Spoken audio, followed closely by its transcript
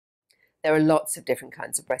There are lots of different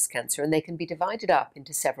kinds of breast cancer, and they can be divided up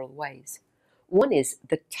into several ways. One is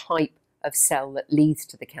the type of cell that leads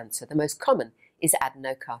to the cancer. The most common is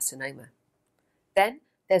adenocarcinoma. Then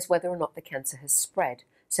there's whether or not the cancer has spread.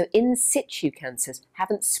 So in situ cancers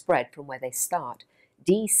haven't spread from where they start.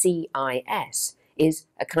 DCIS is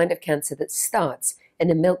a kind of cancer that starts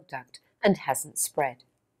in a milk duct and hasn't spread.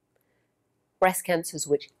 Breast cancers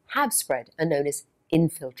which have spread are known as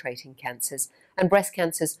infiltrating cancers, and breast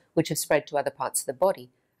cancers which have spread to other parts of the body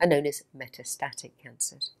are known as metastatic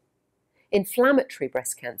cancers. Inflammatory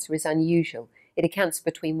breast cancer is unusual. It accounts for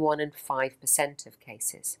between 1 and 5% of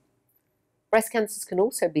cases. Breast cancers can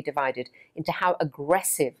also be divided into how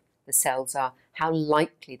aggressive the cells are, how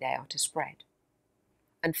likely they are to spread.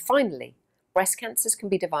 And finally, breast cancers can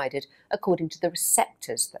be divided according to the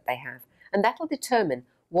receptors that they have, and that will determine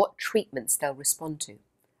what treatments they'll respond to.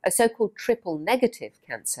 A so-called triple-negative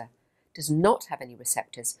cancer does not have any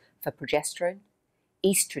receptors for progesterone,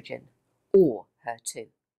 estrogen, or HER2.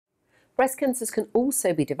 Breast cancers can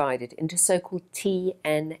also be divided into so-called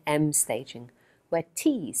TNM staging, where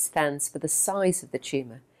T stands for the size of the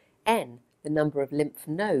tumour, N the number of lymph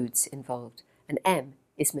nodes involved, and M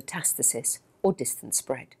is metastasis or distant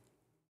spread.